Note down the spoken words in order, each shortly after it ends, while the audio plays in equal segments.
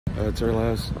It's our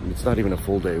last, it's not even a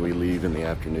full day. We leave in the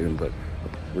afternoon, but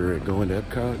we're going to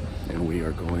EPCOT and we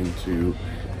are going to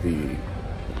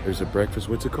there's a breakfast,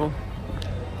 what's it called?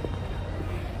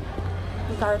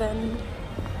 Garden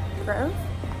Grove?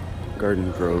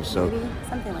 Garden Grove, so. Maybe,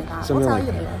 something like that. Something We'll like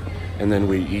tell you that. later. And then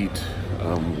we eat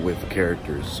with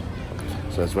characters.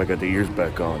 So that's why I got the ears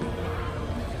back on.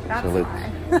 That's so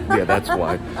why. Yeah, that's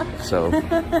why. So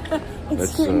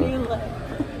It's your new look.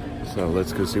 So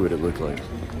let's go see what it looks like.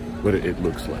 What it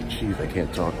looks like. Jeez, I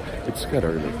can't talk. It's got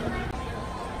early.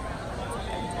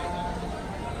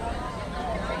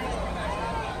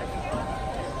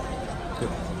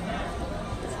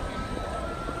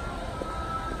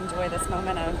 Enjoy this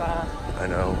moment of I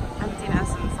know.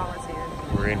 emptiness and solitude.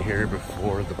 We're in here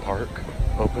before the park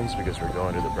opens because we're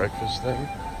going to the breakfast thing.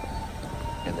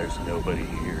 And there's nobody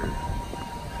here.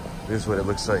 This is what it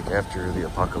looks like after the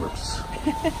apocalypse.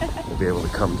 We'll be able to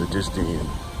come to Disney and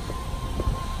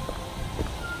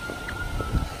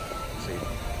see.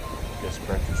 Yes,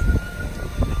 breakfast.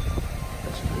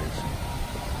 That's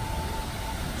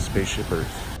nice. Spaceship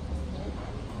Earth.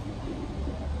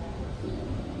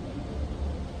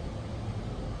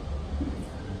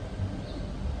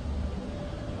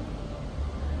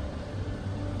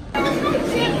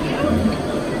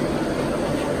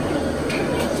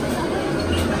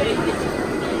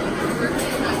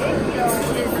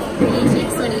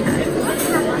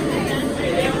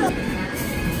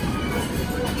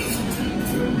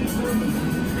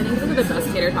 The best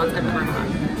tater tots I've ever had.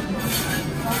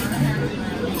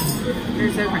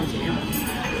 They're so crunchy.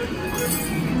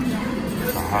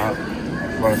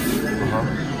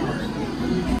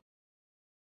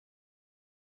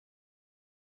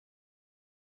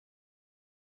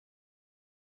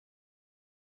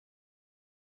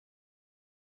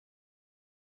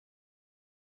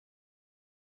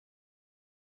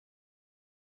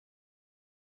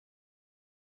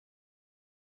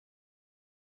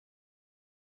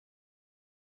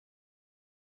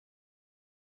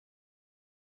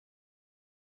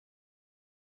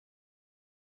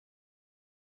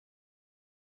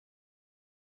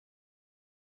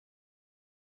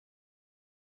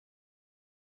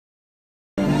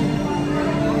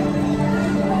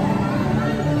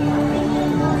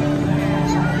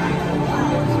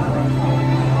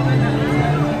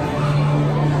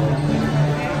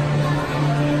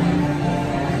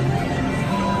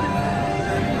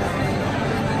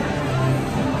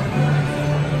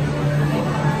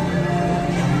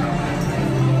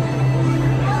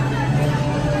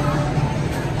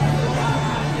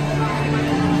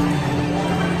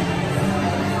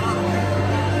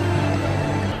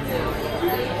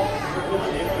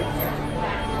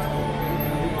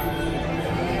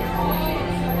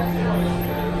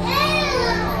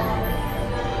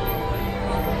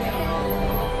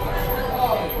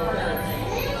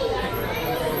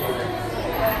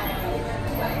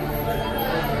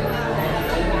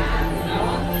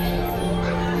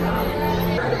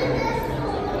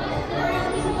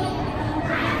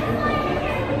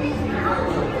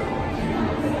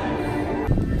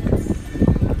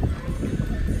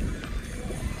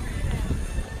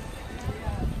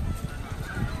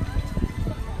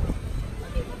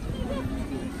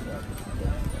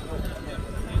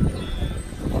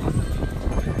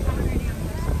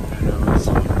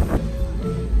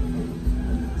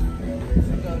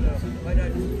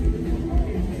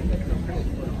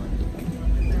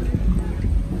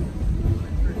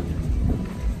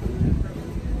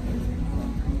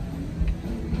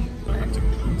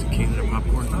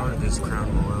 This Crown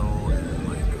Royal and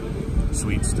like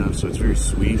sweet stuff, so it's very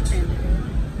sweet.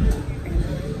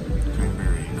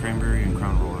 Cranberry and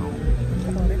Crown Royal.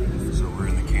 So we're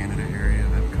in the Canada area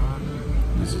of EPCOT.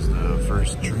 This is the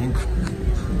first drink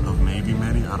of maybe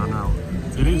many. I don't know.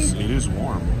 It is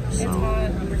warm. So it's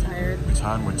hot and we're tired. It's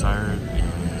hot and we're tired,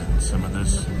 and some of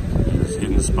this is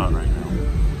hitting the spot right now.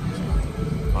 So,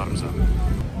 bottoms up.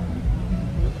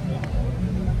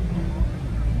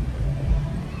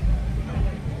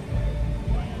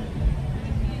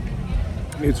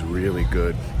 It's really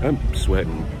good. I'm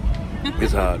sweating.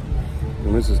 It's hot.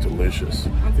 And this is delicious.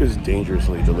 It is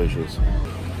dangerously delicious.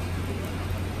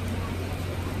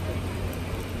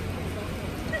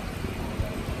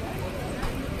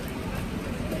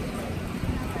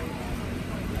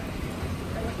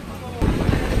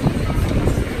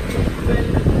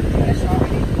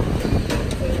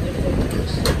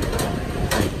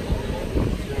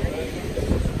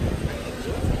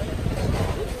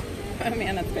 Oh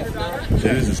man, that's good. So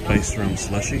this is Spice Rum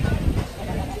Slushy,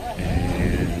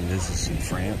 and this is in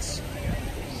France.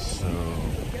 So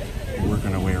we're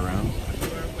working our way around.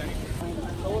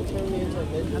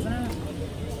 Hasn't it?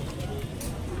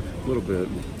 A little bit.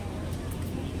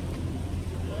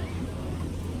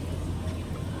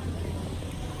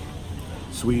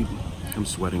 Sweet. I'm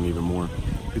sweating even more.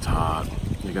 It's hot.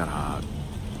 It got hot.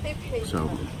 So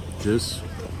this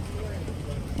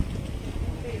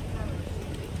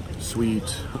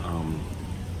sweet,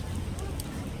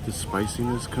 the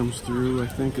spiciness comes through, I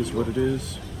think is what it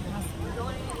is.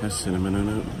 Has cinnamon in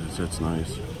it. That's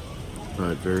nice.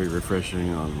 But very refreshing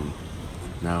on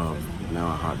now a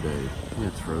hot day. Yeah,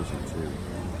 it's frozen too.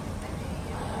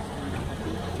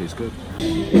 Tastes good.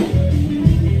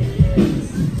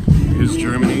 Here's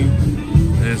Germany.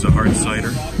 There's a hard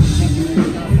cider.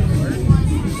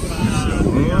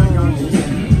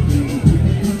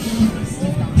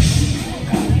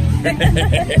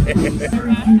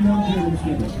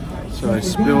 So I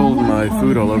spilled my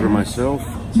food all over myself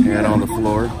and on the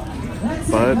floor,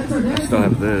 but I still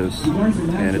have this,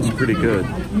 and it's pretty good.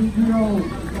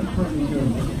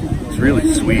 It's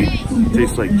really sweet. It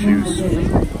tastes like juice.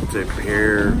 It's a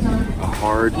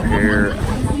hard pear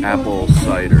apple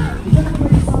cider.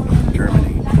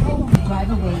 Germany. Drive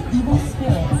away evil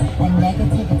spirits and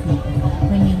negativity,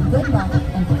 bringing good luck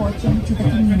and fortune to the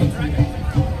community.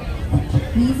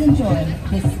 Please enjoy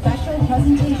this special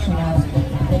presentation of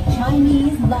the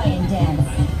Chinese Lion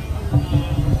Dance.